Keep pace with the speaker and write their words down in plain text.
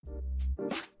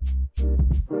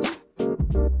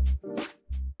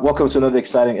Welcome to another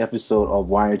exciting episode of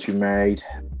Why Aren't You Married?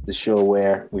 The show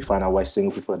where we find out why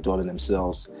single people are doing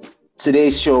themselves.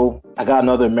 Today's show, I got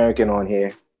another American on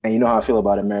here, and you know how I feel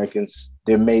about Americans.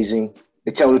 They're amazing.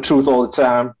 They tell the truth all the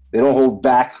time. They don't hold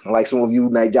back. Like some of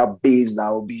you Niger babes that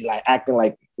will be like acting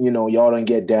like, y'all don't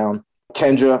get down.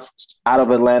 Kyndra out of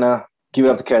Atlanta. Give it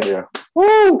up to Kyndra.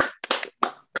 Woo!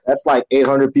 That's like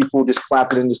 800 people just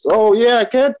clapping and just, oh yeah,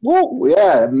 Kyndra. Woo!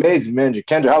 Yeah, amazing, man.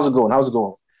 Kyndra, how's it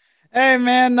going? Hey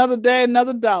man, another day,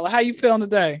 another dollar. How you feeling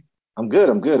today? I'm good.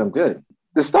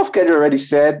 The stuff Kendra already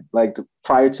said,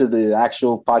 prior to the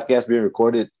actual podcast being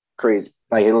recorded, crazy,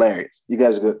 like hilarious. You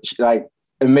guys are good, like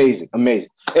amazing.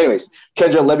 Anyways,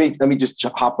 Kendra, let me just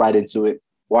hop right into it.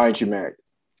 Why aren't you married?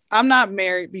 I'm not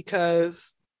married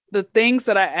because the things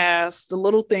that I ask, the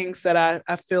little things that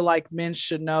I feel like men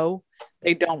should know,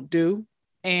 they don't do.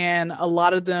 And a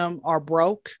lot of them are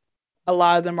broke. A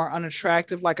lot of them are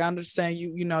unattractive. Like I understand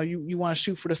you want to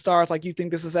shoot for the stars. Like you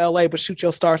think this is LA, but shoot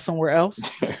your star somewhere else.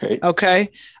 Right. Okay.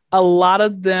 A lot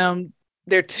of them,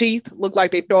 their teeth look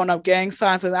like they're throwing up gang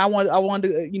signs. And I want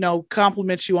to,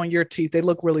 compliment you on your teeth. They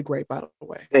look really great, by the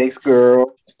way. Thanks,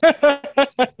 girl.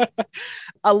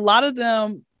 A lot of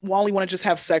them only want to just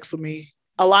have sex with me.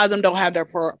 A lot of them don't have their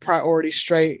priorities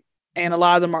straight. And a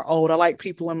lot of them are old. I like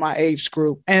people in my age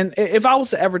group. And if I was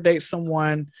to ever date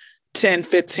someone 10,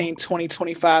 15, 20,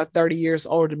 25, 30 years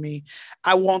older than me,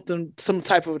 I want them some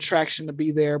type of attraction to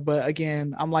be there. But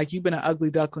again, I'm like, you've been an ugly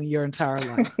duckling your entire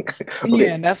life. Okay.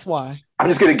 Yeah, and that's why. I'm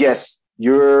just going to guess.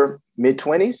 You're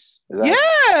mid-20s?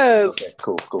 Yes. Okay,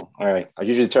 cool. All right. I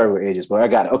usually terrible with ages, but I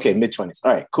got it. Okay, mid-20s.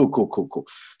 All right, cool.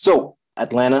 So,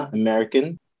 Atlanta,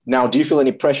 American. Now, do you feel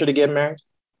any pressure to get married?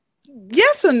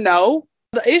 Yes and no.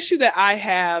 The issue that I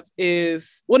have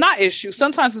is, well, not issue,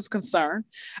 sometimes it's concern.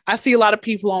 I see a lot of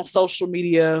people on social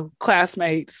media,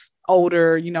 classmates,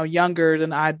 older, younger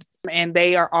than I, and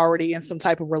they are already in some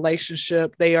type of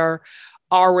relationship. They are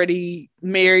already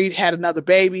married, had another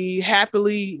baby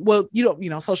happily. Well,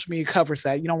 social media covers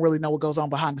that. You don't really know what goes on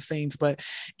behind the scenes, but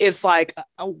it's like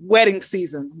a wedding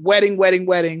season, wedding.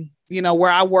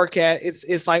 Where I work at,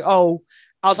 it's like, oh,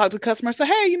 I'll talk to the customer, say,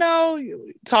 hey,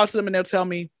 talk to them and they'll tell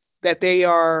me that they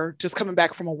are just coming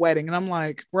back from a wedding. And I'm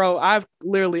like, bro, I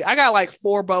got like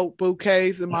 4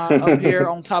 bouquets in my up here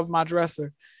on top of my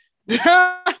dresser.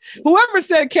 Whoever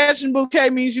said catching bouquet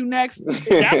means you next,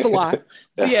 that's a lot.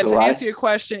 So yeah, to answer your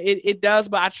question, it does,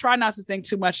 but I try not to think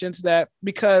too much into that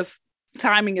because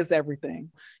timing is everything.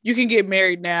 You can get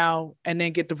married now and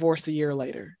then get divorced a year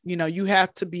later. You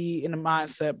have to be in the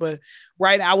mindset. But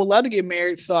right now, I would love to get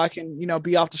married so I can,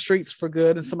 be off the streets for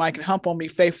good and somebody can hump on me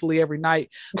faithfully every night.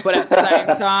 But at the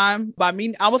same time,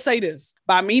 I will say this,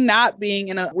 by me not being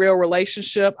in a real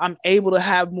relationship, I'm able to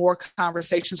have more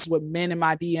conversations with men in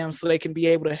my DMs so they can be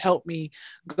able to help me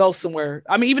go somewhere.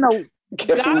 I mean, even though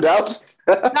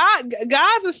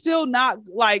guys are still not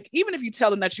like, even if you tell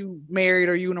them that you married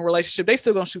or you in a relationship, they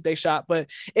still gonna shoot their shot, but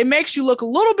it makes you look a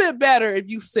little bit better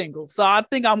if you single. So I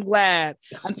think I'm glad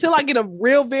until I get a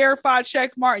real verified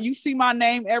check mark and you see my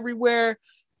name everywhere,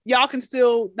 y'all can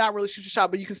still not really shoot your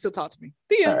shot, but you can still talk to me.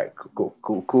 All right,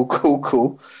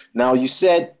 cool. Now you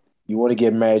said you want to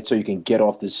get married so you can get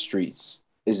off the streets.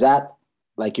 Is that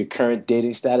like your current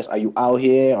dating status? Are you out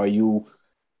here? Are you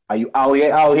out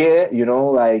here,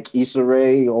 like Issa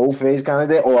Rae, old face kind of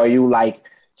thing? Or are you like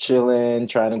chilling,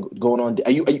 going on?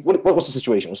 What's the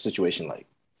situation? What's the situation like?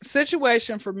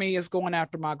 Situation for me is going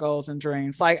after my goals and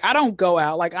dreams. Like I don't go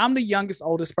out. Like I'm the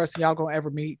oldest person y'all gonna ever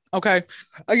meet. Okay.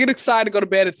 I get excited to go to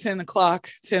bed at 10 o'clock,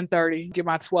 10:30, get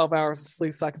my 12 hours of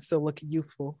sleep so I can still look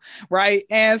youthful. Right.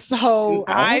 And so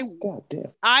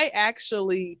I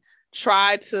actually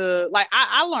try to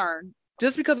I learned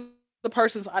just because the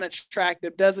person's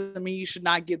unattractive doesn't mean you should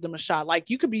not give them a shot. Like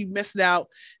you could be missing out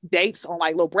dates on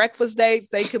like little breakfast dates.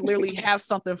 They could literally have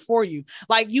something for you.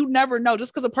 Like you never know.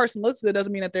 Just because a person looks good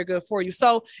doesn't mean that they're good for you.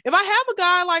 So if I have a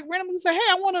guy like randomly say, hey,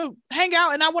 I want to hang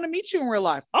out and I want to meet you in real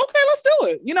life. Okay, let's do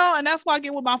it. And that's why I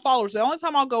get with my followers. The only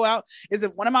time I'll go out is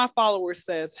if one of my followers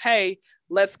says, hey,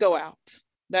 let's go out.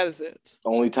 That is it.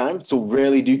 Only time? So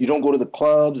rarely you don't go to the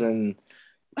clubs and...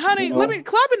 Honey,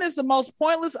 clubbing is the most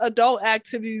pointless adult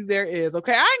activity there is.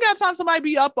 Okay. I ain't got time somebody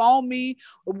be up on me,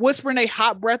 whispering a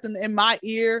hot breath in my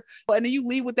ear. And then you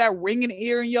leave with that ringing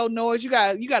ear in your noise. You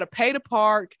got to pay to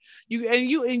park.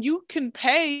 You can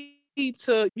pay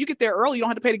to, you get there early, you don't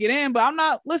have to pay to get in, but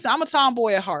I'm a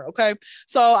tomboy at heart, okay?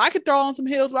 So I could throw on some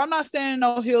heels, but I'm not standing in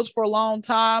no heels for a long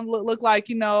time. Look like,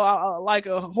 like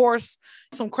a horse,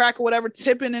 some crack or whatever,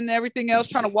 tipping and everything else,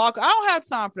 trying to walk. I don't have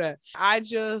time for that. I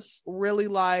just really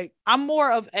I'm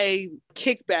more of a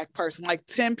kickback person, like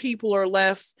 10 people or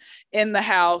less in the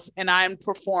house, and I'm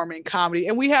performing comedy.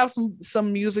 And we have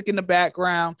some music in the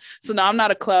background. So no, I'm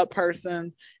not a club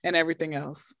person and everything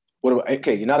else. What about,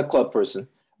 okay, you're not a club person.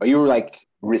 Are you like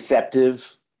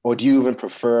receptive, or do you even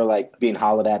prefer like being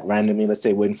hollered at randomly, let's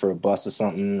say waiting for a bus or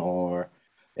something, or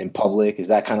in public? Is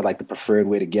that kind of like the preferred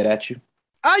way to get at you?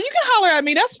 You can holler at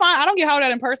me. That's fine. I don't get hollered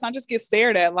at in person. I just get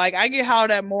stared at. Like, I get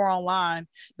hollered at more online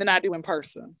than I do in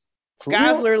person.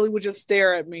 Guys literally would just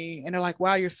stare at me and they're like,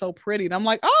 wow, you're so pretty. And I'm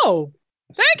like, oh,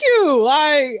 thank you.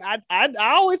 Like, I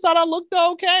always thought I looked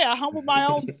okay. I humbled my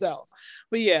own self.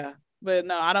 But yeah. But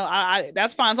no, I don't.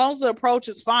 That's fine. As long as the approach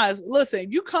is fine.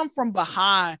 Listen, you come from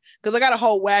behind, because I got a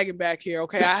whole wagon back here.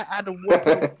 Okay, I had to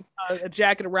whip a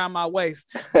jacket around my waist.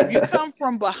 If you come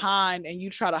from behind and you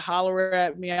try to holler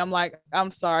at me, I'm like, I'm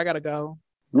sorry, I gotta go.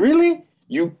 Really?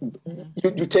 You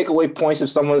take away points if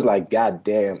someone's like, God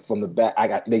damn, from the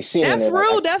back. They see it. That's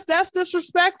rude. That's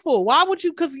disrespectful. Why would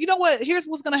you? Because you know what? Here's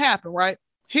what's gonna happen, right?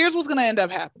 Here's what's gonna end up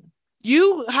happening.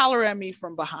 You holler at me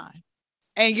from behind.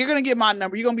 And you're going to get my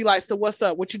number. You're going to be like, so what's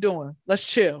up? What you doing? Let's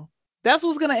chill. That's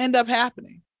what's going to end up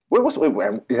happening. Wait,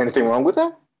 is anything wrong with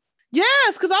that?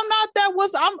 Yes, because I'm not that.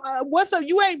 What's up?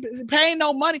 You ain't paying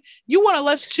no money. You want to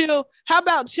let's chill. How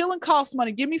about chilling costs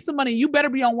money? Give me some money. You better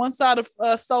be on one side of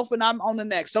sofa and I'm on the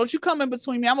next. Don't you come in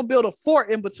between me. I'm going to build a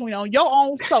fort in between on your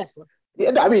own sofa.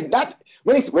 Yeah, I mean,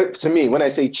 to me, when I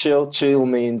say chill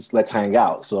means let's hang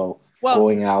out. So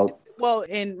going out. Well,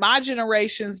 in my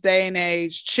generation's day and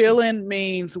age, chilling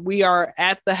means we are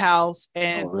at the house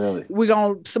and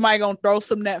somebody gonna throw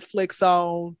some Netflix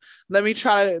on. Let me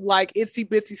try to like itsy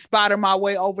bitsy spider my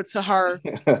way over to her.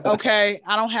 Okay,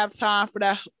 I don't have time for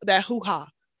that hoo-ha.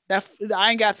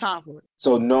 I ain't got time for it.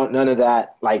 So none of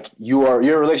that. Like you're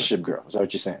a relationship girl. Is that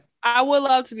what you're saying? I would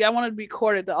love to be. I want to be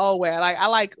courted the old way. I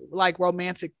like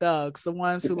romantic thugs, the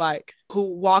ones who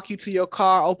walk you to your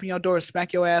car, open your door,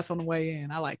 smack your ass on the way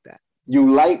in. I like that.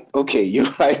 You like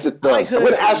the thugs. I'm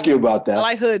going to ask you about that. I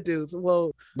like hood dudes.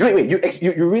 Well, wait,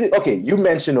 you really, okay. You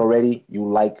mentioned already you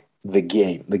like the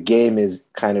game. The game is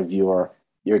kind of your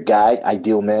guy,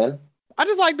 ideal man. I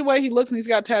just like the way he looks and he's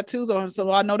got tattoos on him.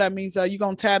 So I know that means you're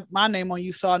going to tat my name on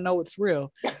you. So I know it's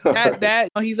real. That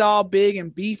he's all big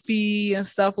and beefy and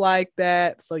stuff like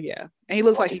that. So yeah. And he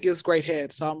looks like he gives great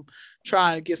head. So I'm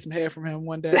trying to get some head from him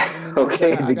one day.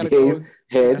 Okay. The game,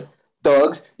 head,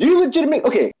 thugs. You legitimate.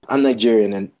 Okay. I'm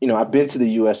Nigerian and, I've been to the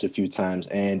US a few times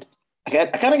and I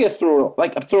kind of get thrown,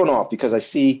 like I'm thrown off because I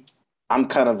see I'm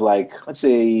kind of like, let's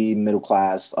say middle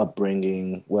class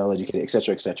upbringing, well-educated, et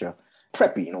cetera,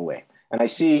 preppy in a way. And I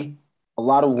see a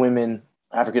lot of women,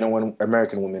 African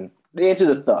American women, they're into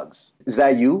the thugs. Is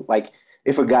that you? Like,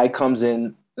 if a guy comes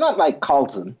in, not like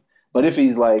Carlton, but if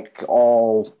he's like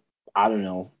all, I don't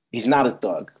know, he's not a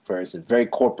thug, for instance, very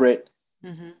corporate.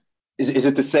 Mm-hmm. Is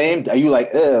it the same? Are you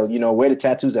like, where the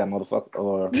tattoos at, motherfucker?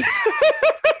 Or just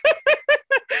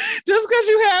because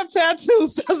you have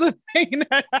tattoos doesn't mean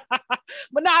that.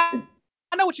 But now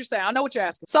I know what you're saying. I know what you're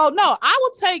asking. So no, I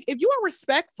will take, if you are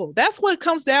respectful, that's what it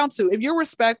comes down to. If you're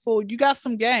respectful, you got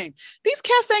some game. These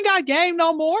cats ain't got game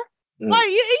no more. Like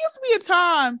it used to be a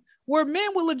time where men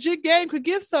with legit game could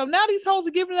get some. Now these hoes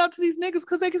are giving it up to these niggas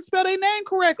because they can spell their name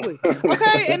correctly.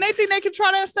 Okay. And they think they can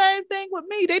try that same thing with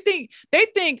me. They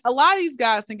think a lot of these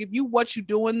guys think if you what you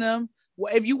doing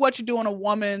a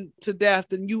woman to death,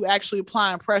 then you actually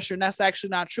applying pressure, and that's actually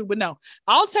not true. But no,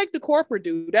 I'll take the corporate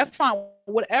dude. That's fine.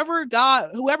 Whoever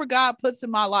God puts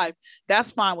in my life,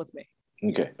 that's fine with me.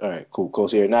 Okay, all right, cool.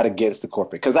 So you're not against the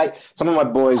corporate, because some of my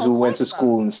boys who went to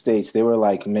school in the States, they were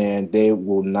like, man, they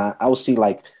will not. I will see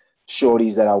like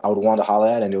shorties that I would want to holler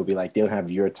at, and they would be like, they don't have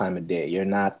your time of day. You're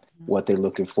not what they're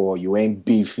looking for. You ain't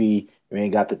beefy. You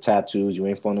ain't got the tattoos. You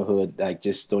ain't from the hood. Like,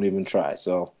 just don't even try.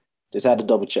 So. Just had to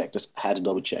double check.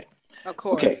 Of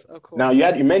course. Okay. Of course. Now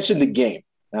you mentioned the game.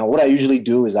 Now what I usually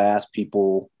do is I ask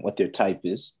people what their type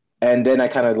is, and then I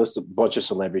kind of list a bunch of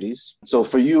celebrities. So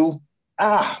for you,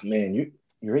 man, you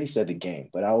already said the game,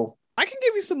 but I can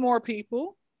give you some more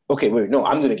people. Okay, wait, no,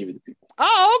 I'm gonna give you the people.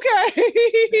 Oh,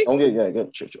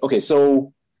 okay. Okay,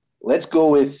 so let's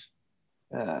go with.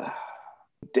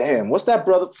 What's that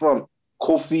brother from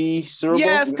Kofi Cerebral?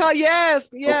 Yes.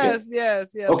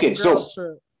 Okay,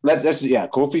 so. Let's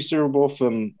Kofi Cerebral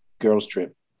from Girls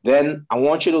Trip. Then I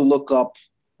want you to look up,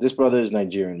 this brother is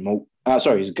Nigerian.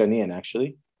 He's Ghanaian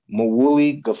actually.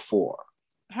 Mowuli Gafor.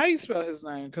 How you spell his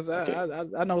name? Because Okay.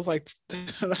 I know it's like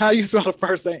how you spell the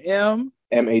first name.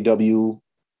 Mawuli.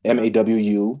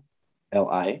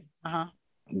 Uh-huh.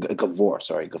 Gavor,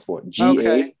 sorry, Gavor.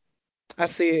 Okay. Ga. I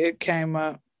see it. It came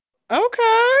up.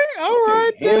 Okay. All Okay,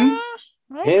 right then.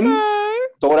 him. Okay.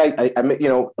 So what I met,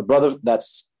 a brother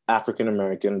that's African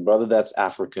American, brother that's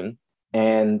African,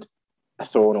 and I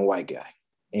throw in a white guy,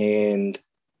 and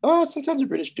sometimes a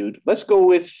British dude. Let's go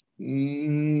with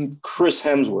Chris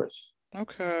Hemsworth.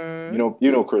 Okay.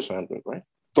 Chris Hemsworth, right?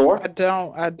 Thor. I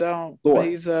don't. But Thor.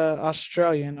 he's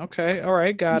Australian. Okay. All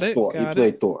right. Got He's it. Thor. He Got it.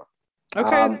 played Thor.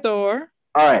 Okay, Thor.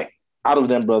 All right. Out of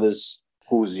them brothers,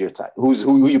 who's your type?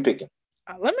 Who you picking?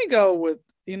 Let me go with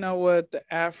the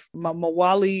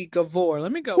Mawali Gavor.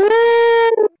 Let me go.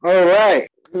 All right.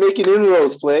 Making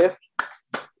inroads, player.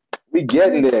 We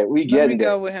getting there. We getting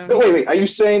there. Go with him. Wait. Are you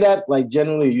saying that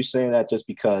generally? Are you saying that just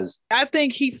because? I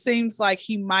think he seems like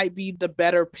he might be the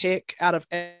better pick out of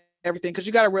everything, because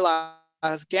you got to realize,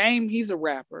 Game, he's a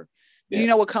rapper. Yeah. You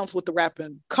know what comes with the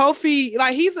rapping. Kofi,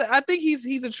 like I think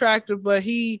he's attractive, but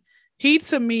he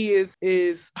to me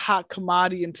is hot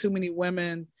commodity, and too many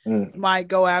women might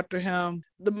go after him.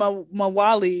 The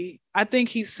Mawali, I think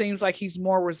he seems like he's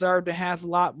more reserved and has a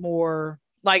lot more.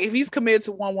 Like, if he's committed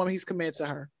to one woman, he's committed to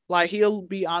her. Like, he'll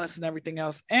be honest in everything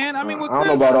else. And I mean, I don't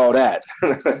know about all that.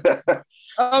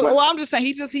 Well, I'm just saying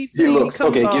he looks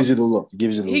okay. Gives you the look.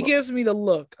 He gives me the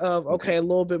look of okay, a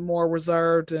little bit more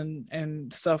reserved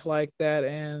and stuff like that.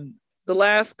 And the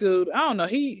last dude, I don't know.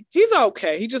 He's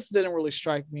okay. He just didn't really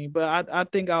strike me. But I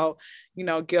think I'll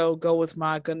go with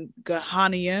my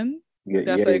Ghanaian.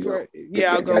 That's correct.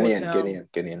 Yeah, I'll go with him.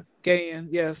 Ghanaian.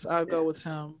 Yes, I'll go with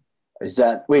him. Is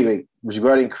that wait?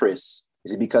 Regarding Chris,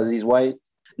 is it because he's white?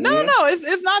 No.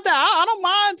 It's not that. I don't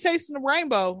mind tasting the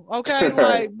rainbow. Okay,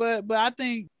 like, but I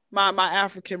think my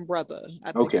African brother.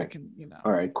 I think I can.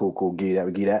 All right, cool. Get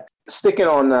that. Sticking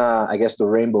on, I guess the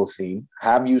rainbow theme.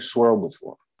 Have you swirled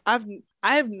before? I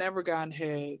have never gotten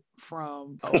head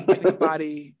from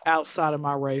anybody outside of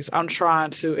my race. I'm trying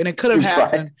to, and it could have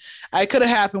happened. It could have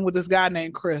happened with this guy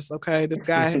named Chris. Okay, this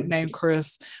guy named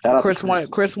Chris. Chris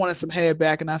wanted some head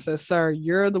back, and I said, "Sir,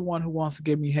 you're the one who wants to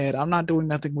give me head. I'm not doing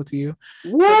nothing with you." So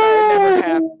it never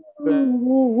happened.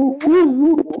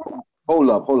 Hold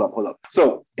up.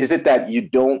 So is it that you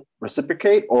don't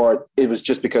reciprocate, or it was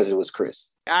just because it was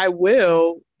Chris? I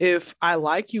will if I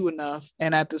like you enough.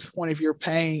 And at this point, if you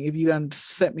done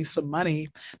sent me some money,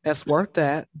 that's worth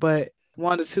that. But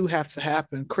one of the two have to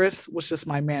happen. Chris was just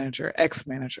my manager,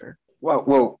 ex-manager.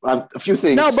 Well, a few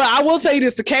things. No, but I will tell you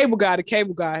this: the cable guy, and he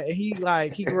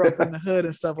grew up in the hood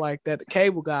and stuff like that. The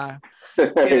cable guy,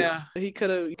 yeah, he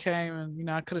could have came, and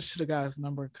I should have got his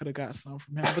number, could have got some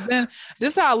from him. But then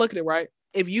this is how I look at it, right?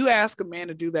 If you ask a man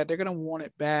to do that, they're gonna want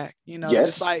it back.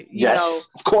 Yes,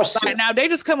 of course. Like, now they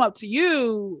just come up to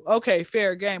you, okay,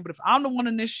 fair game. But if I'm the one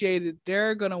initiated,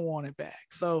 they're gonna want it back.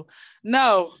 So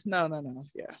no, yeah.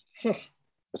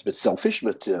 That's a bit selfish,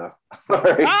 but right.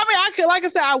 I mean, I could, like I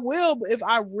said, I will, but if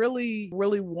I really,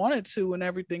 really wanted to, and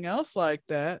everything else like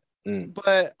that.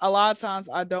 But a lot of times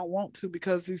I don't want to,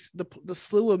 because the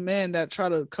slew of men that try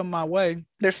to come my way,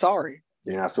 they're sorry.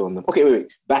 They're not feeling them. Okay,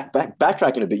 wait.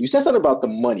 Backtracking a bit. You said something about the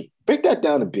money. Break that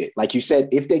down a bit. Like you said,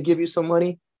 if they give you some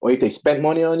money, or if they spent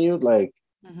money on you, like,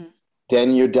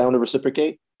 then you're down to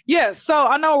reciprocate. Yeah. So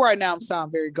I know right now I'm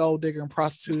sounding very gold digger and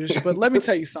prostitutish, but let me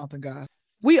tell you something, guys.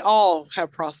 We all have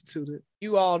prostituted.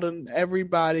 You all done,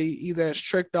 everybody either has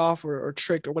tricked off or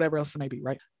tricked or whatever else it may be,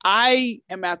 right? I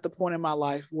am at the point in my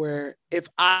life where if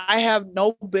I have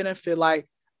no benefit, like,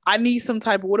 I need some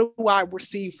type of, what do I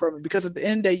receive from it? Because at the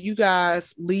end of the day, you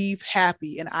guys leave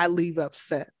happy and I leave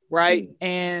upset, right?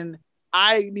 And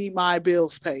I need my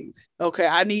bills paid. Okay,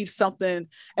 I need something.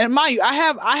 And mind you, I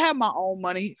have my own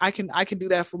money. I can do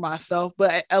that for myself,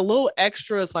 but a little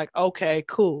extra is like, okay,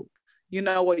 cool. You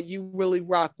know what? You really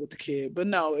rock with the kid. But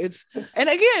no, it's, and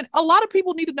again, a lot of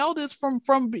people need to know this from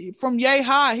yay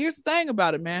high. Here's the thing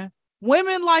about it, man.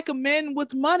 Women like a men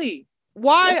with money.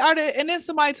 Why are they? And then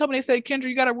somebody told me, they said, Kyndra,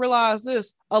 you got to realize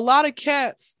this. A lot of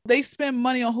cats, they spend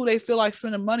money on who they feel like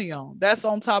spending money on. That's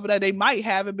on top of that. They might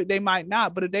have it, but they might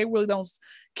not. But if they really don't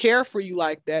care for you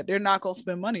like that, they're not going to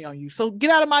spend money on you. So get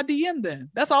out of my DM then.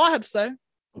 That's all I have to say.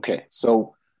 Okay.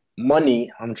 So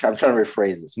money, I'm trying to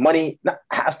rephrase this. Money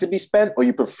has to be spent, or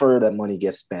you prefer that money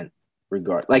gets spent?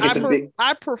 Like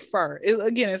I prefer it.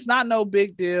 Again, it's not no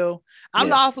big deal.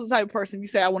 I'm also the type of person, you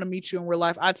say I want to meet you in real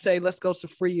life, I'd say let's go to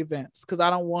free events, because I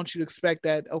don't want you to expect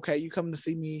that, okay, you come to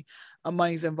see me,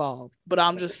 money's involved. But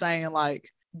I'm just saying, like,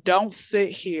 don't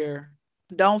sit here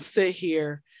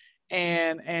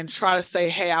and try to say,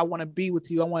 hey, I want to be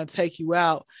with you, I want to take you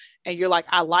out, and you're like,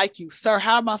 I like you, sir.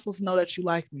 How am I supposed to know that you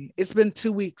like me? It's been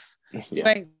 2 weeks. You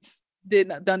ain't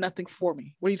done nothing for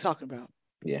me. What are you talking about?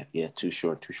 Yeah. Too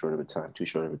short of a time.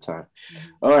 Mm-hmm.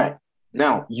 All right.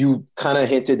 Now, you kind of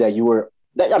hinted that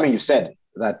you said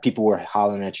that people were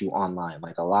hollering at you online,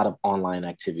 like a lot of online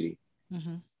activity.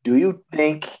 Mm-hmm. Do you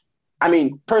think,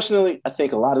 personally, I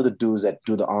think a lot of the dudes that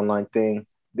do the online thing,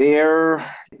 they're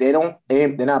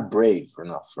not brave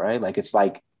enough, right? Like, it's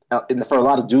like, for a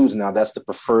lot of dudes now, that's the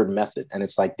preferred method. And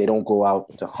it's like, they don't go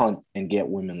out to hunt and get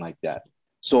women like that.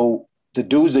 So the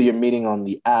dudes that you're meeting on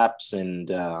the apps and,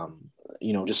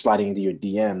 just sliding into your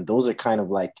DM, those are kind of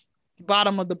like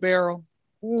bottom of the barrel.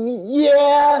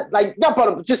 Yeah, like not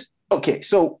bottom, just okay.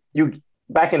 So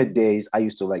back in the days, I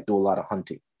used to like do a lot of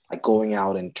hunting, like going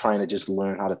out and trying to just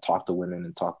learn how to talk to women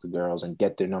and talk to girls and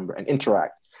get their number and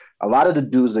interact. A lot of the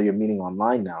dudes that you're meeting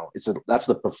online now, that's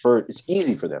the preferred. It's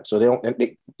easy for them, so they're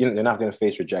not going to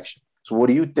face rejection. So what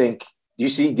do you think? Do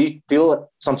you feel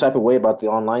some type of way about the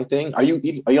online thing? Are you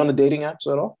on the dating apps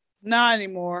at all? Not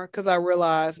anymore, because I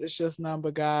realize it's just none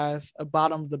but guys, a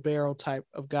bottom of the barrel type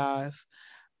of guys.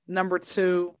 Number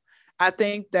two, I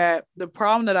think that the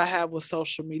problem that I have with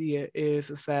social media is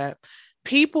that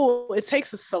it takes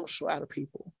the social out of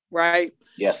people, right?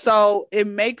 Yes. So it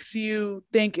makes you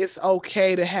think it's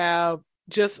okay to have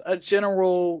just a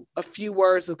few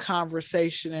words of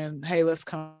conversation and, hey, let's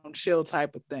come chill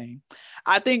type of thing.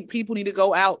 I think people need to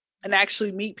go out and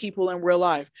actually meet people in real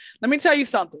life. Let me tell you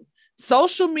something.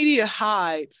 Social media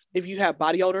hides if you have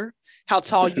body odor, how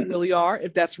tall you really are,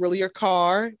 if that's really your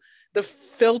car, the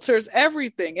filters,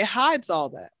 everything. It hides all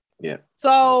that. Yeah.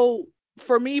 So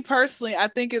for me personally, I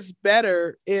think it's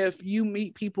better if you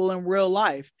meet people in real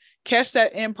life. Catch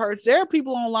that in person. There are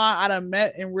people online I done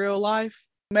met in real life.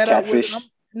 Catfish? Up with them.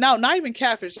 No, not even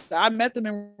catfish. I met them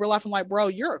in real life. I'm like, bro,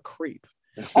 you're a creep.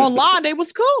 Online, they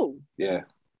was cool. Yeah.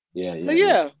 So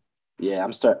yeah. Yeah,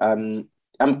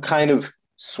 I'm kind of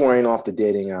swearing off the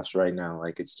dating apps right now.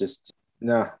 Like, it's just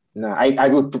no. I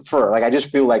would prefer, like, I just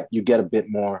feel like you get a bit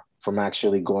more from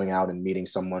actually going out and meeting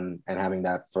someone and having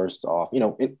that first off,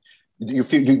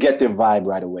 you get their vibe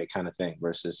right away kind of thing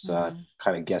versus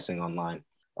kind of guessing online.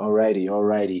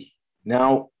 Alrighty.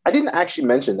 Now, I didn't actually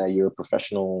mention that you're a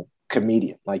professional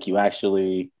comedian. Like, you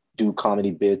actually do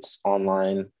comedy bits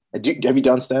online. Have you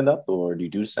done stand-up, or do you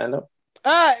do stand-up?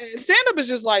 Stand-up is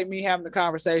just like me having a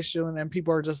conversation and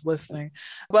people are just listening,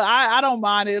 but I don't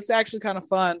mind it. It's actually kind of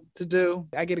fun to do.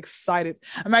 I get excited.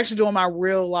 I'm actually doing my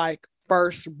real I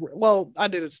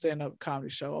did a stand-up comedy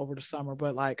show over the summer,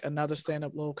 but like another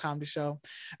stand-up little comedy show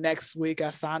next week. I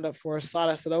signed up for a slot.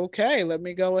 I said, okay, let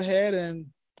me go ahead and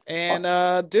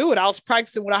awesome. Do it. I was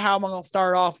practicing how am I going to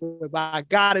start off with, but I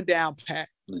got it down pat.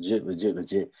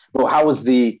 Legit. Bro, how was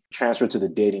the transfer to the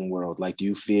dating world? Like, do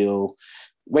you feel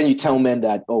when you tell men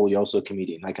that, oh, you're also a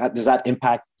comedian, like, does that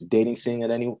impact the dating scene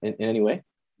in any way?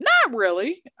 Not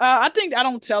really. I think I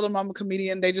don't tell them I'm a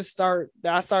comedian. I start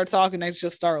talking, they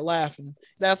just start laughing.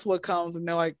 That's what comes, and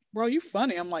they're like, bro, you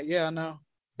funny. I'm like, yeah, I know.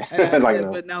 And that's like,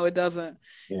 but no, it doesn't.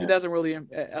 Yeah. It doesn't really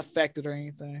affect it or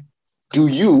anything. Do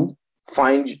you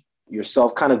find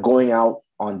yourself kind of going out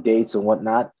on dates and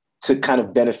whatnot to kind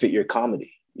of benefit your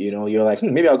comedy? You're like,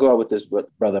 maybe I'll go out with this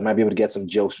brother. I might be able to get some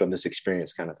jokes from this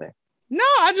experience kind of thing. No,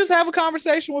 I just have a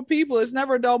conversation with people. It's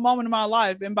never a dull moment in my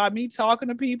life. And by me talking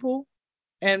to people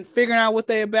and figuring out what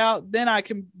they about, then I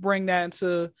can bring that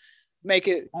into make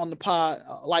it on the pod,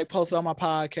 like post it on my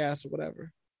podcast or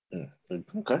whatever.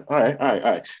 Okay. All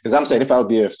right. Because I'm saying if I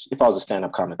was a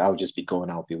stand-up comic, I would just be going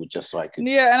out with people just so I could.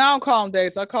 Yeah, and I don't call them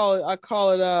dates. I call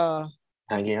it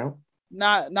hanging out.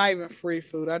 Not even free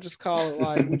food. I just call it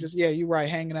like we just you're right,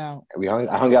 hanging out.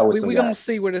 I hung out with some guys. We're gonna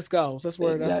see where this goes. That's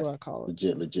what I call it.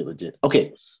 Legit.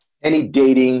 Okay. Any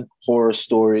dating horror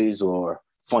stories or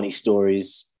funny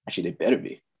stories? Actually, they better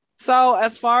be. So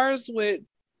as far as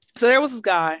there was this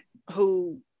guy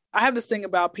who, I have this thing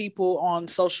about people on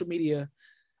social media.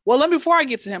 Well, before I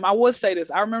get to him, I would say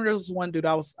this. I remember there was one dude,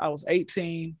 I was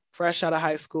 18, fresh out of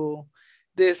high school.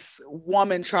 This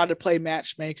woman tried to play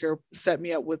matchmaker, set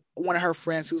me up with one of her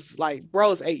friends who's like, bro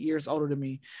is 8 years older than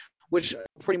me, which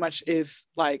pretty much is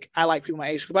like, I like people my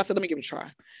age. But I said, let me give it a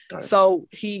try. Right. So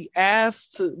he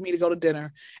asked me to go to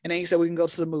dinner, and then he said, we can go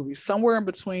to the movies. Somewhere in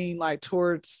between, like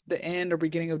towards the end or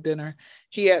beginning of dinner,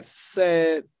 he had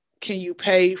said,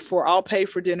 I'll pay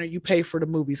for dinner, you pay for the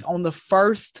movies on the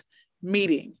first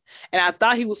meeting. And I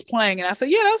thought he was playing, and I said,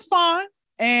 yeah, that's fine.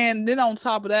 And then on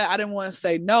top of that, I didn't want to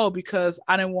say no because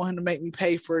I didn't want him to make me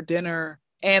pay for dinner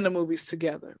and the movies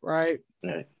together, right?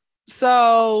 Right.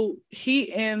 So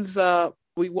he ends up,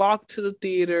 we walked to the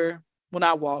theater.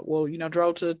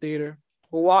 Drove to the theater.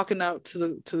 We're walking up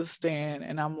to the stand,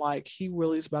 and I'm like, he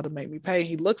really is about to make me pay.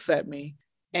 He looks at me,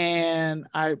 and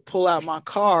I pull out my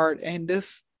card, and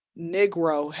this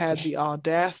Negro had the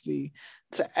audacity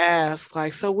to ask,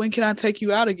 like, so when can I take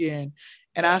you out again?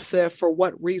 And I said, for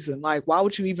what reason? Like, why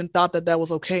would you even thought that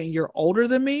was okay? And you're older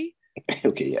than me?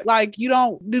 Okay, yeah. Like, you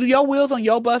don't do your wheels on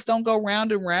your bus don't go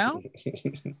round and round.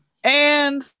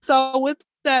 And so with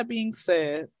that being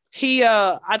said,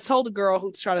 I told the girl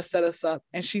who's trying to set us up,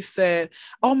 and she said,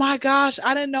 oh my gosh,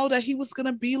 I didn't know that he was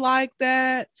gonna be like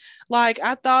that. Like,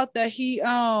 I thought that he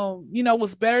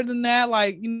was better than that,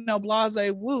 like,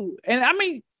 blase woo. And I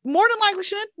mean, more than likely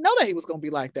she didn't know that he was gonna be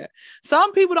like that.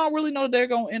 Some people don't really know that they're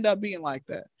gonna end up being like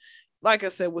that. Like I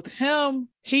said, with him,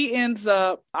 he ends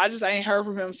up, I ain't heard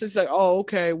from him since. Like, oh,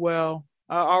 okay, well,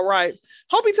 all right.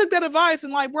 Hope he took that advice,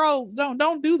 and like, bro,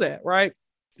 don't do that, right?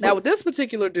 Now, with this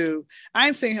particular dude, I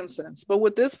ain't seen him since, but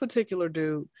with this particular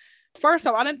dude, first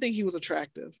off, I didn't think he was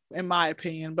attractive, in my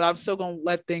opinion, but I'm still going to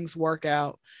let things work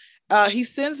out. He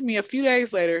sends me a few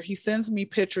days later, he sends me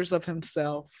pictures of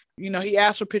himself. He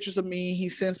asked for pictures of me. He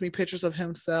sends me pictures of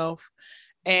himself.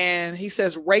 And he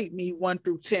says, rate me 1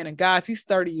 through 10. And guys, he's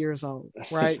 30 years old,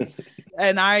 right?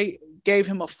 And I gave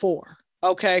him a 4.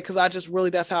 Okay, because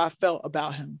that's how I felt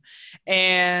about him.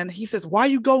 And he says, why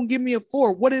you gonna give me a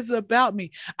 4? What is it about me?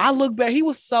 I look back, he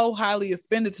was so highly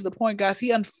offended to the point, guys,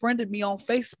 he unfriended me on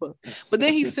Facebook. But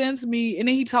then he sends me, and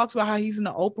then he talks about how he's in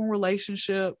an open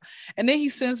relationship. And then he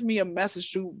sends me a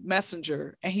message through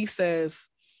Messenger. And he says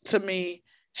to me,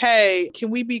 hey, can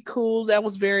we be cool? That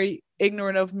was very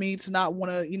ignorant of me to not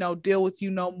want to, deal with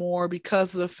you no more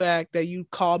because of the fact that you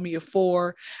called me a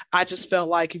 4. I just felt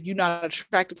like if you're not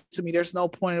attracted to me, there's no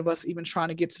point of us even trying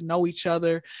to get to know each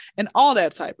other and all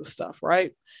that type of stuff,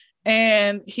 right?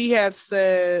 And he had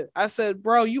said, I said,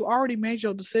 bro, you already made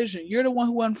your decision. You're the one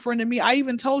who unfriended me. I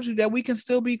even told you that we can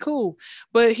still be cool.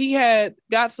 But he had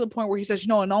got to the point where he says,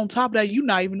 and on top of that, you're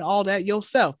not even all that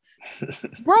yourself.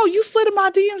 Bro, you slid in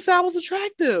my DM, said I was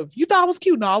attractive. You thought I was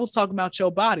cute. No, I was talking about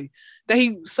your body that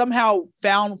he somehow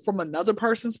found from another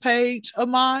person's page of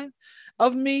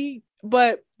me.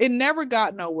 But it never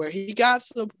got nowhere. He got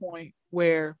to the point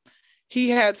where he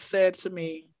had said to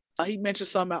me, he mentioned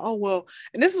something about, oh, well,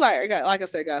 and this is like I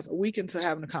said, guys, a week into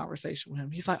having a conversation with him.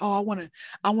 He's like, oh,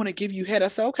 I want to give you head. I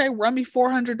said, okay, run me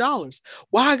 $400.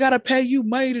 Why I got to pay you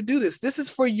money to do this? This is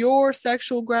for your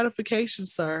sexual gratification,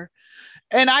 sir.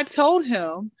 And I told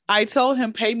him,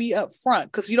 pay me up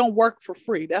front because you don't work for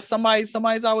free. That's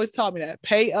somebody's always taught me that.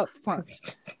 Pay up front.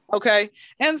 Okay.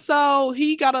 And so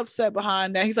he got upset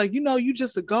behind that. He's like, you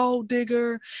just a gold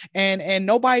digger and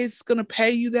nobody's going to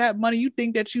pay you that money. You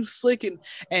think that you slick and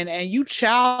you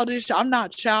childish. I'm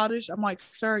not childish. I'm like,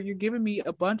 sir, you're giving me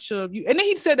a bunch of you. And then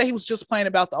he said that he was just playing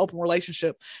about the open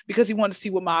relationship because he wanted to see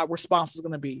what my response was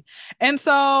going to be. And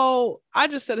so I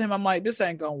just said to him, I'm like, this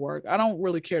ain't going to work. I don't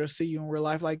really care to see you in real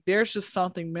life. Like there's just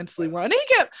something mentally wrong. And then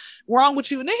he kept wrong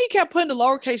with you. And then he kept putting the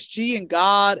lowercase G in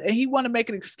God. And he wanted to make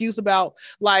an excuse about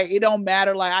like, it don't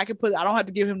matter. Like I don't have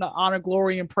to give him the honor,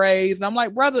 glory, and praise. And I'm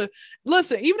like, brother,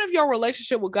 listen, even if your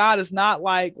relationship with God is not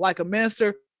like a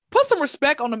minister, put some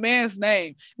respect on the man's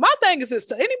name. My thing is this,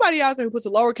 to anybody out there who puts a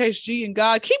lowercase G in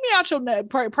God, keep me out your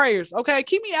prayers. Okay.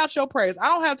 Keep me out your prayers. I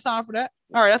don't have time for that.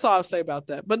 All right. That's all I'll say about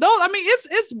that. But those, I mean,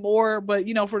 it's more, but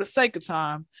for the sake of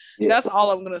time, that's all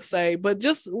I'm going to say. But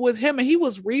just with him, and he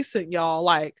was recent, y'all,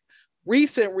 like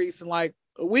recent, like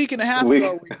a week and a half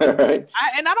ago. Right.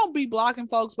 I don't be blocking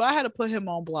folks, but I had to put him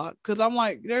on block because I'm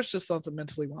like, there's just something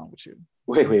mentally wrong with you.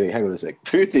 Wait, hang on a sec.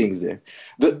 2 things there.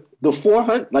 The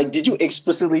 400, like, did you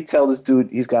explicitly tell this dude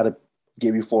he's got to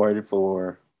give you 400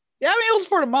 for? Yeah, I mean, it was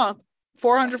for the month.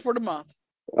 400 for the month.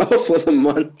 Oh, for the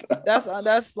month.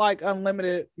 That's like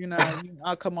unlimited.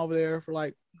 I'll come over there for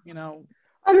like,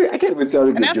 I can't even tell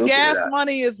you. And that's gas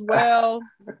money as well.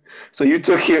 So you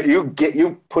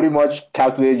you pretty much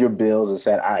calculated your bills and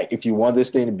said, all right, if you want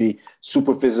this thing to be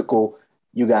super physical,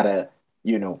 you gotta,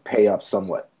 pay up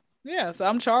somewhat. Yeah, so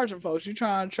I'm charging folks. You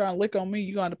trying to lick on me,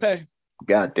 you got to pay.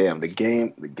 God damn, the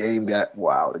game got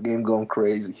wow, the game going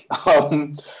crazy.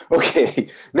 Okay,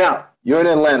 now you're in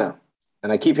Atlanta,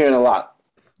 and I keep hearing a lot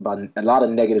of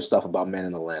negative stuff about men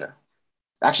in Atlanta.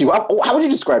 Actually, how would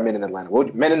you describe men in Atlanta?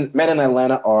 Men in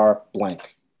Atlanta are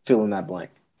blank. Fill in that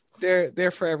blank.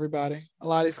 They're for everybody. A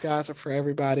lot of these guys are for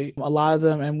everybody. A lot of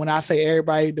them, and when I say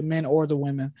everybody, the men or the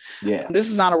women. Yeah. This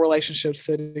is not a relationship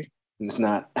city. It's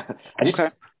not. I just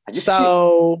keep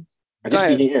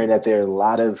hearing that there are a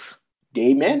lot of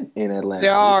gay men in Atlanta.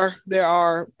 There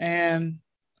are. And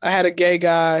I had a gay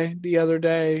guy the other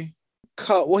day.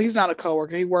 Well, he's not a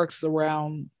coworker. He works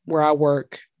around where I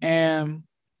work. And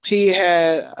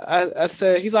I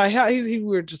said, he's like, we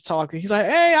were just talking. He's like,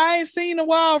 hey, I ain't seen a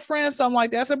while, friend, something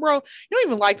like that. I said, bro, you don't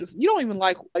even like this. You don't even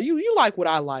like, you like what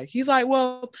I like. He's like,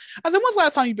 well, I said, when's the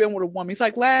last time you been with a woman? He's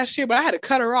like, last year, but I had to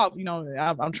cut her off.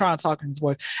 I'm trying to talk in his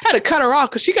voice. I had to cut her off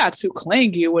because she got too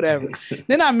clingy or whatever.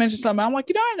 Then I mentioned something. I'm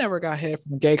like, I never got head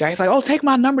from a gay guy. He's like, oh, take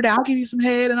my number down. I'll give you some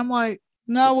head. And I'm like,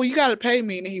 no, well, you got to pay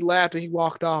me. And he laughed and he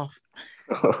walked off.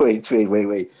 Wait.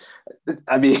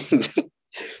 I mean,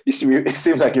 it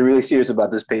seems like you're really serious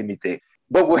about this pay me thing.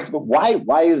 But why?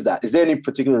 Why is that? Is there any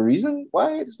particular reason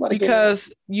why it's like?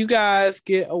 Because you guys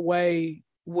get away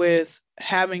with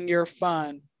having your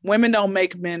fun. Women don't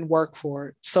make men work for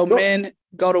it, so men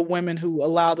go to women who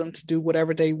allow them to do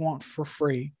whatever they want for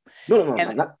free. No.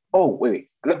 Not, oh, wait.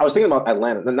 I was thinking about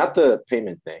Atlanta, not the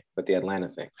payment thing, but the Atlanta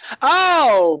thing.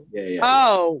 Oh, yeah.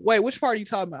 Oh, wait. Which part are you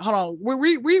talking about? Hold on.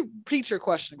 Repeat your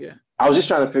question again. I was just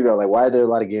trying to figure out, like, why are there a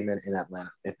lot of gay men in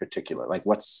Atlanta in particular? Like,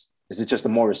 is it just a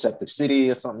more receptive city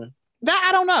or something? That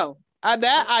I don't know.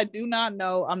 I do not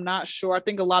know. I'm not sure. I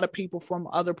think a lot of people from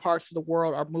other parts of the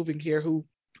world are moving here who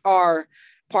are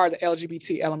part of the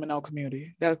LGBT LMNO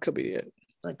community. That could be it.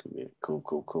 That could be it.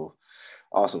 Cool.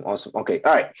 Awesome. Okay.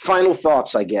 All right. Final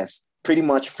thoughts, I guess. Pretty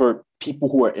much for people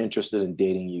who are interested in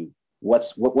dating you, what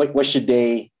should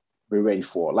they be ready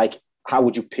for? Like, how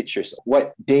would you pitch yourself?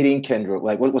 What dating Kyndra,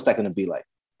 like, what's that going to be like?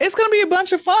 It's going to be a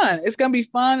bunch of fun. It's going to be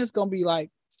fun. It's going to be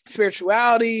like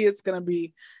spirituality. It's going to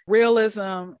be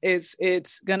realism.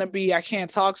 It's going to be, I can't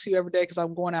talk to you every day because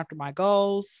I'm going after my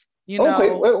goals.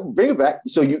 Okay, well, bring it back.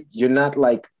 So you're not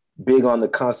like big on the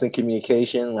constant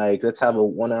communication, like let's have a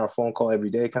 1 hour phone call every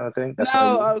day kind of thing?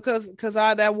 No, because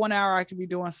that 1 hour I could be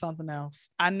doing something else.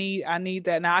 I need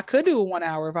that. Now I could do a 1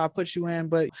 hour if I put you in,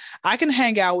 but I can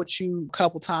hang out with you a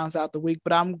couple times out the week,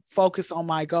 but I'm focused on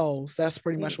my goals. That's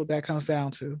pretty much what that comes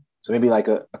down to. So maybe like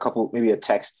a couple, maybe a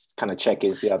text kind of check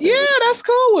in, see how yeah, that's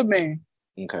cool with me.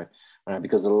 Okay. All right,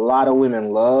 because a lot of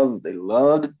women love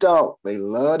to talk. They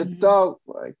love to talk,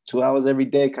 like 2 hours every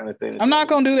day kind of thing. I'm not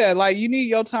going to do that. Like, you need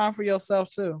your time for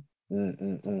yourself too.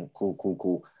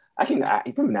 Cool. I can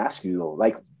ask you though,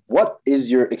 like, what is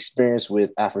your experience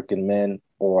with African men,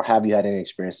 or have you had any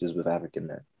experiences with African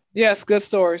men? Yes, good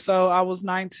story. So I was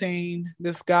 19.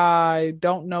 This guy,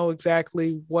 don't know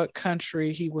exactly what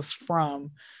country he was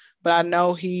from, but I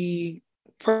know he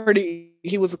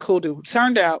was a cool dude.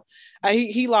 Turned out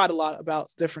he lied a lot about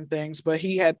different things, but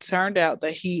he had turned out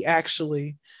that he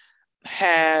actually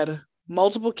had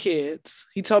multiple kids.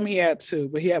 He told me he had 2,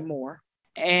 but he had more.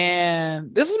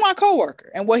 And this is my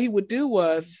coworker. And what he would do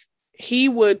was he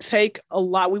would take a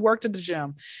lot. We worked at the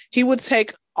gym. He would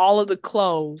take all of the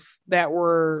clothes that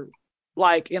were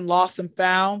like in lost and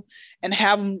found and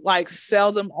have them like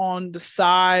sell them on the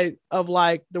side of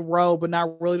like the road, but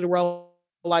not really the road,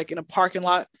 like in a parking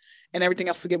lot and everything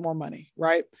else to get more money,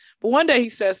 right? But one day he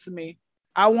says to me,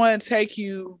 I want to take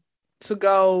you to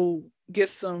go get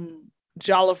some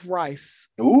jollof rice.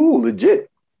 Ooh, legit.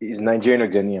 He's Nigerian or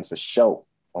Ghanaian for sure.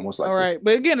 Almost like all right.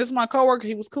 But again, this is my coworker.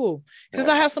 He was cool. He says,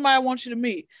 I have somebody I want you to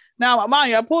meet. Now,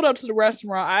 mind you, I pulled up to the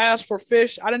restaurant. I asked for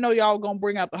fish. I didn't know y'all were going to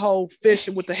bring out the whole fish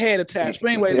with the head attached.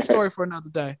 But anyway, the story for another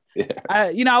day. Yeah.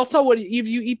 I was told if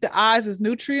you eat the eyes as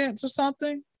nutrients or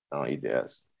something. Oh, he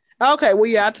does. Okay, well,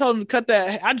 yeah, I told him to cut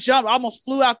that. I jumped, I almost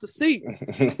flew out the seat.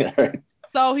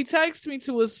 So he takes me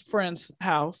to his friend's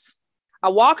house. I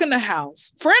walk in the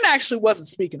house. Friend actually wasn't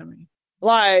speaking to me.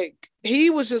 Like,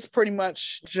 he was just pretty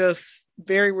much just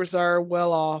very reserved,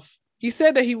 well off. He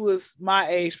said that he was my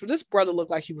age, but this brother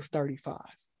looked like he was 35.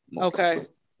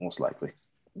 Most likely.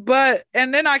 But,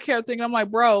 and then I kept thinking, I'm like,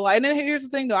 bro, and then here's the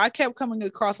thing though, I kept coming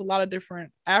across a lot of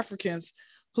different Africans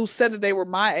who said that they were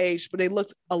my age, but they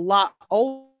looked a lot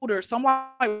older. So I'm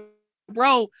like,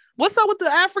 bro, what's up with the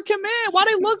African men? Why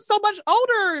they look so much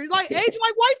older? Like aging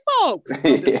like white folks.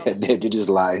 Yeah, they're just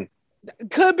lying.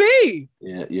 Could be.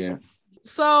 Yeah.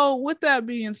 So with that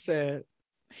being said,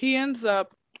 he ends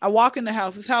up, I walk in the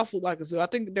house. His house looked like a zoo. I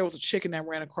think there was a chicken that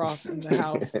ran across in the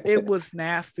house. It was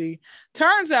nasty.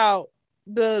 Turns out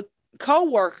the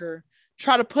co-worker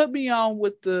tried to put me on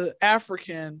with his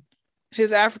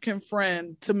African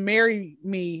friend to marry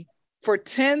me for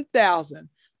 $10,000,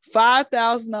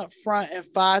 $5,000 up front and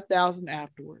 $5,000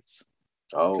 afterwards.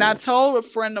 Oh. And I told a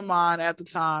friend of mine at the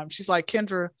time, she's like,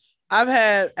 Kyndra, I've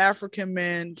had African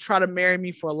men try to marry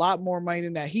me for a lot more money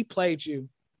than that. He played you.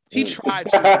 He tried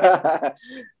you.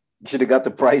 Should have got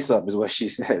the price up, is what she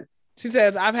said. She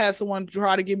says, I've had someone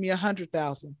try to give me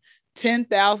 $100,000.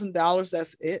 $10,000,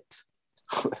 that's it.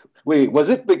 Wait, was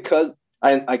it because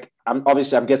I'm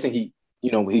guessing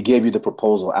he gave you the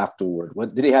proposal afterward.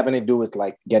 What did he have anything to do with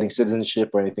like getting citizenship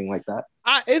or anything like that?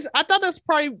 I thought that's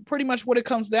probably pretty much what it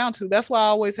comes down to. That's why I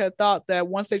always had thought that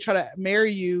once they try to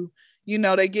marry you,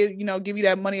 they give you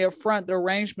that money up front. The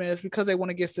arrangement is because they want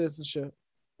to get citizenship.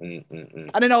 I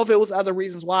didn't know if it was other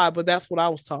reasons why, but that's what I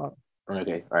was taught.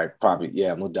 Okay, all right, probably,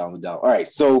 yeah, no doubt. All right,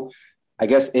 so I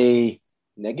guess a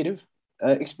negative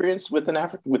experience with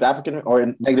African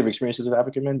or negative experiences with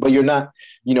African men, but you're not,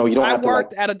 you don't have to. I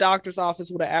worked at a doctor's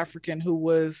office with an African who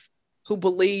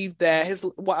believed that his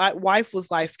wife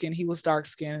was light skinned, he was dark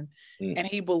skinned, and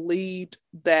he believed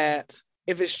that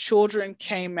if his children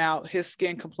came out his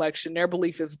skin complexion, their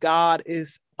belief is God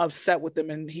is upset with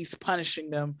them and he's punishing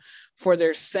them for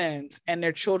their sins, and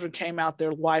their children came out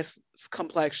their wife's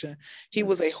complexion. He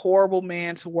was a horrible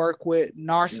man to work with,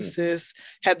 narcissist,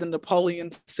 had the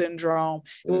Napoleon syndrome.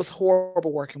 It was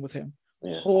horrible working with him.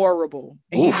 Horrible.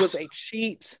 And he was a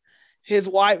cheat. His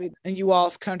wife in you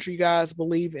all's country, you guys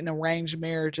believe in arranged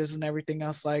marriages and everything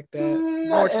else like that.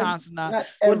 More times than not. Not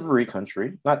every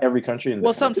country. Not every country.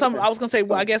 Well, some. I was gonna say.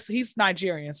 Well, I guess he's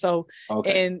Nigerian. So,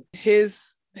 in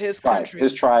his country,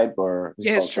 his tribe, or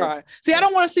his tribe. See, I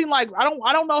don't want to seem like I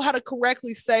don't know how to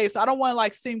correctly say. So I don't want to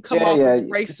like seem off as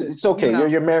racist. It's okay.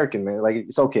 You're American, man. Like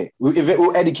it's okay. If it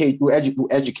will educate you as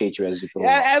you go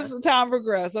along. As the time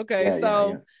progresses.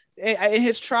 Okay, in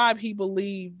his tribe, he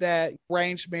believed that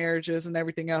arranged marriages and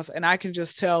everything else. And I can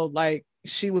just tell, like,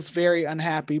 she was very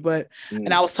unhappy. But,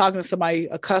 and I was talking to somebody,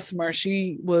 a customer,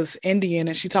 she was Indian,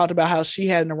 and she talked about how she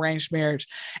had an arranged marriage.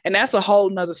 And that's a whole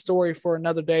nother story for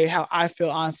another day, how I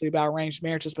feel honestly about arranged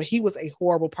marriages. But he was a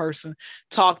horrible person,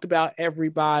 talked about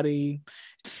everybody,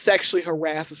 sexually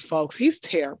harasses folks. He's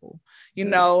terrible,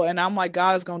 and I'm like,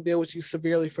 God is going to deal with you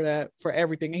severely for that, for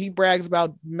everything. And he brags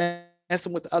about messing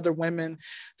with other women.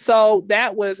 So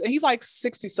and he's like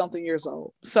 60 something years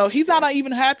old. So he's not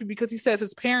even happy because he says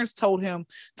his parents told him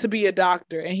to be a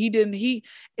doctor, and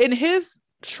in his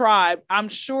tribe, I'm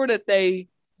sure that they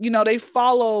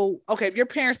follow, okay, if your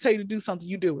parents tell you to do something,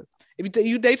 you do it.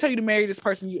 If they tell you to marry this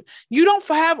person, you don't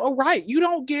have a right. You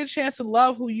don't get a chance to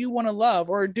love who you want to love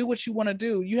or do what you want to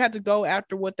do. You have to go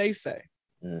after what they say.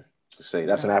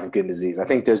 That's an African disease. I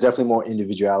think there's definitely more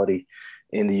individuality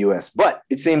in the US, but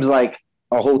it seems like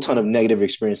a whole ton of negative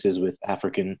experiences with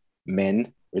African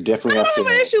men. We're definitely I don't have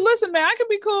an issue. Listen, man, I can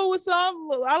be cool with some.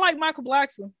 I like Michael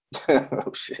Blackson.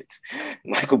 Oh shit,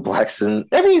 Michael Blackson.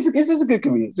 I mean, he's a good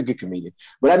comedian. It's a good comedian.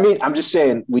 But I mean, I'm just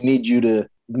saying, we need you to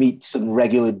meet some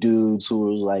regular dudes who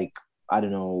are like, I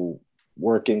don't know,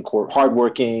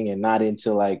 hardworking and not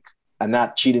into like, and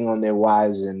not cheating on their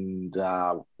wives and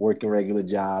working regular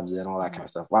jobs and all that kind of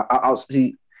stuff. I'll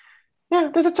see. Yeah,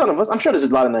 there's a ton of us. I'm sure there's a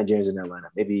lot of Nigerians in Atlanta.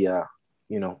 Maybe,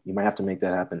 you might have to make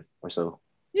that happen or so.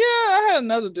 Yeah, I had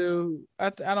another dude. I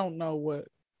don't know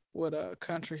what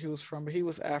country he was from, but he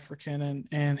was African,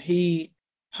 and he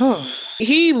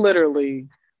literally,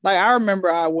 like, I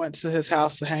remember I went to his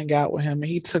house to hang out with him, and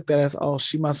he took that as, oh,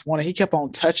 she must want it. He kept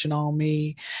on touching on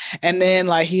me, and then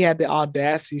like he had the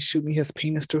audacity to shoot me his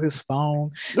penis through his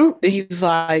phone. Then he's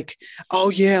like, oh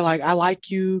yeah, like, I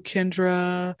like you,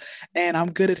 Kyndra, and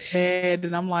I'm good at head,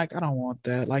 and I'm like, I don't want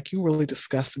that. Like, you really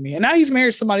disgusting me. And now he's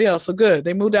married to somebody else, so good.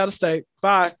 They moved out of state.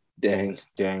 Bye. Dang.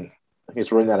 I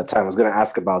guess we're running out of time. I was gonna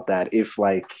ask about that. If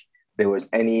like there was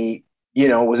any.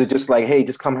 Was it just like, hey,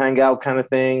 just come hang out kind of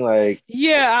thing? Like,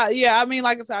 yeah. I mean,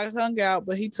 like I said, I hung out,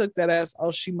 but he took that as,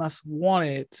 oh, she must want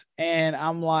it. And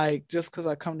I'm like, just because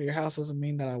I come to your house doesn't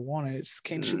mean that I want it.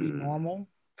 Can't you be normal?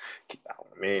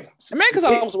 I mean, because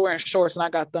I was wearing shorts and I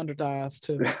got thunder thighs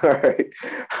too. All right.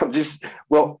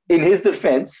 In his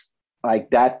defense, like,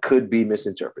 that could be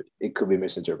misinterpreted. It could be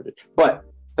misinterpreted. But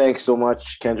thanks so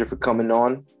much, Kyndra, for coming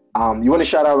on. You want to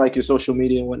shout out like your social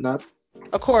media and whatnot?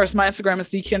 Of course, my Instagram is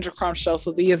the Kyndra Crump Show.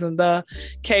 So the is in the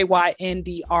KYNDRA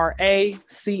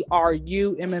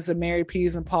CRU, M is in Mary, P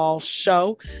is in Paul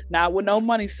Show, not with no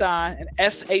money sign,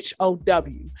 and SHOW.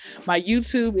 My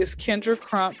YouTube is Kyndra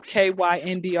Crump,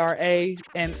 KYNDRA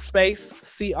and space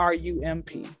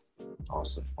CRUMP.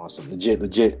 Awesome.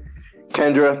 Legit.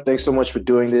 Kyndra, thanks so much for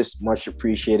doing this. Much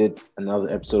appreciated. Another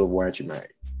episode of Why Aren't You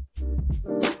Married?